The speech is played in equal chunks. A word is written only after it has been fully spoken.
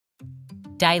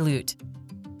Dilute.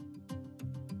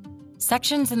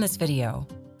 Sections in this video: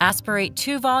 aspirate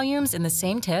 2 volumes in the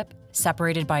same tip,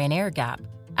 separated by an air gap.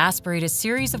 Aspirate a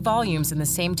series of volumes in the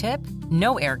same tip,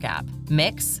 no air gap.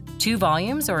 Mix 2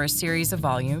 volumes or a series of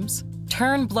volumes.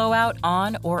 Turn blowout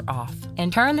on or off,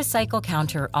 and turn the cycle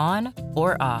counter on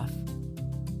or off.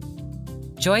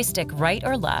 Joystick right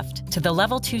or left to the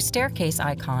level 2 staircase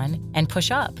icon and push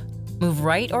up. Move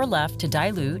right or left to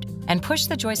dilute and push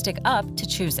the joystick up to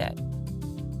choose it.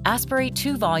 Aspirate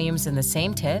 2 volumes in the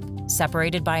same tip,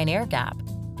 separated by an air gap.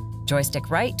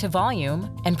 Joystick right to volume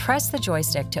and press the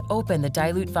joystick to open the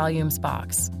Dilute Volumes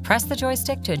box. Press the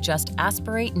joystick to adjust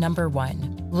aspirate number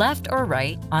 1. Left or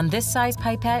right on this size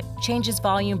pipette changes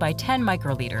volume by 10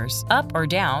 microliters. Up or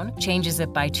down changes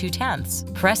it by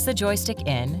 0.2. Press the joystick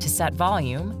in to set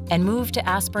volume and move to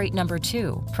aspirate number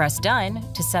 2. Press done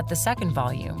to set the second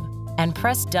volume, and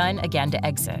press done again to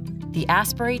exit. The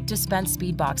Aspirate dispense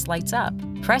speed box lights up.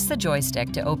 Press the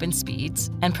joystick to open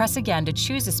speeds, and press again to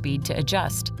choose a speed to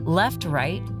adjust. Left,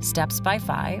 right, steps by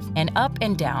 5, and up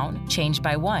and down change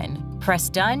by 1. Press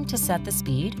done to set the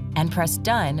speed, and press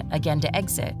done again to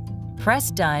exit. Press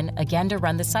done again to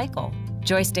run the cycle.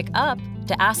 Joystick up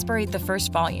to aspirate the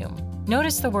first volume.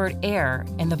 Notice the word air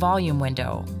in the volume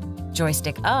window.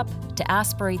 Joystick up to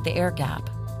aspirate the air gap.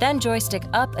 Then joystick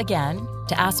up again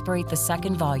to aspirate the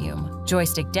second volume.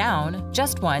 Joystick down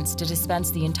just once to dispense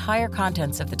the entire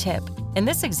contents of the tip. In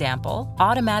this example,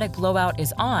 automatic blowout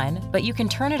is on, but you can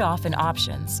turn it off in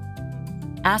options.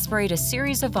 Aspirate a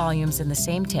series of volumes in the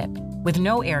same tip with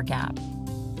no air gap.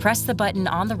 Press the button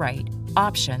on the right,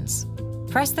 Options.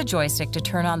 Press the joystick to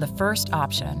turn on the first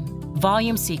option,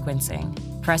 Volume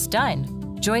Sequencing. Press Done.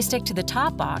 Joystick to the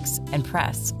top box and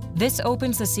press. This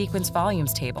opens the sequence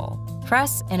volumes table.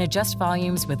 Press and adjust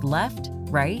volumes with left,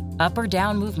 right, up or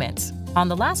down movements. On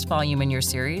the last volume in your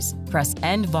series, press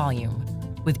End Volume.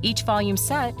 With each volume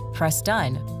set, press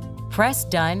Done. Press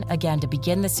Done again to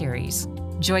begin the series.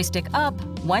 Joystick up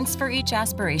once for each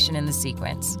aspiration in the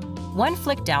sequence. One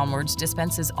flick downwards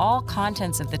dispenses all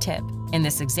contents of the tip. In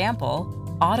this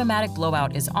example, automatic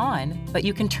blowout is on, but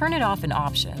you can turn it off in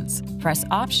options. Press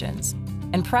Options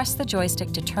and press the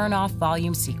joystick to turn off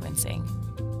volume sequencing.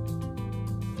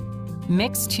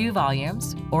 Mix 2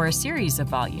 volumes or a series of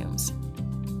volumes.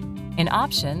 In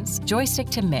Options, joystick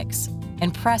to mix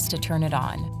and press to turn it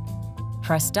on.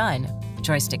 Press Done,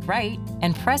 joystick right,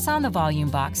 and press on the volume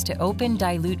box to open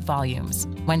Dilute Volumes.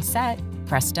 When set,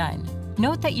 press Done.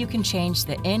 Note that you can change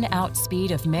the in-out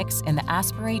speed of mix in the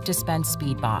Aspirate dispense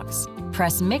speed box.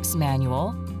 Press Mix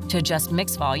Manual to adjust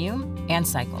mix volume and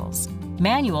cycles.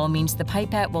 Manual means the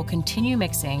pipette will continue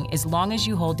mixing as long as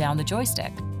you hold down the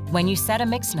joystick. When you set a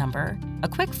mix number, a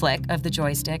quick flick of the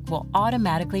joystick will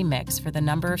automatically mix for the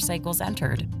number of cycles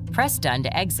entered. Press Done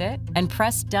to exit, and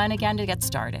press Done again to get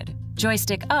started.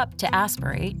 Joystick up to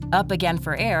aspirate, up again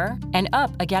for air, and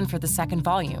up again for the second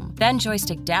volume. Then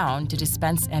joystick down to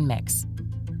dispense and mix.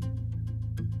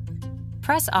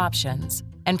 Press Options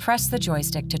and press the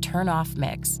joystick to turn off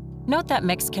mix. Note that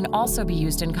mix can also be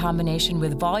used in combination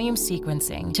with volume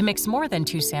sequencing to mix more than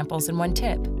 2 samples in one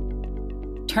tip.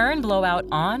 Turn blowout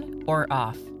on or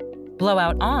off.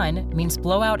 Blowout on means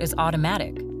blowout is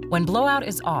automatic. When blowout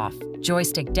is off,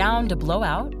 joystick down to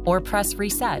blowout or press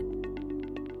Reset.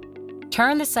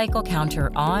 Turn the cycle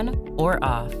counter on or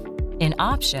off. In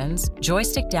Options,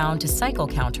 joystick down to cycle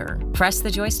counter. Press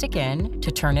the joystick in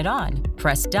to turn it on.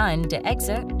 Press Done to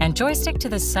exit, and joystick to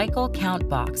the cycle count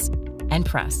box and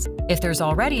press. If there's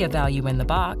already a value in the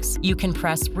box, you can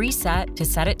press Reset to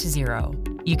set it to 0.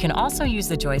 You can also use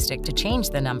the joystick to change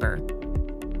the number.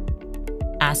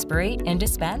 Aspirate and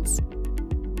dispense.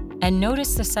 And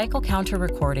notice the cycle counter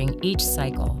recording each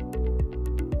cycle.